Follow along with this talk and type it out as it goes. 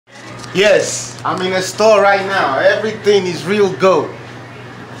Yes, I'm in a store right now. Everything is real gold.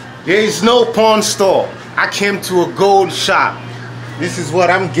 There is no pawn store. I came to a gold shop. This is what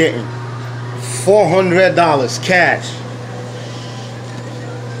I'm getting. $400 cash.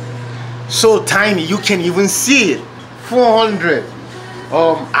 So tiny, you can't even see it. 400.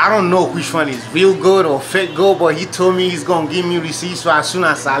 I don't know which one is real good or fake gold, but he told me he's gonna give me receipts, so as soon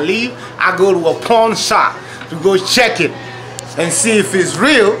as I leave, I go to a pawn shop to go check it and see if it's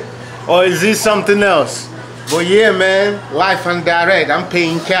real or is it something else. But yeah, man, life and direct, I'm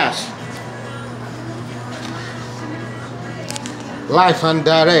paying cash. Life and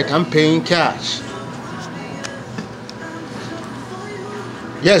direct, I'm paying cash.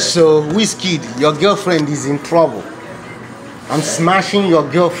 Yes, so Wizkid, your girlfriend is in trouble. I'm smashing your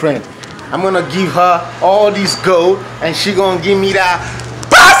girlfriend. I'm gonna give her all this gold and she gonna give me that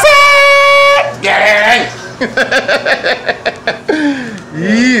pussy! Yeah!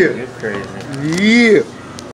 You're crazy. Yeah!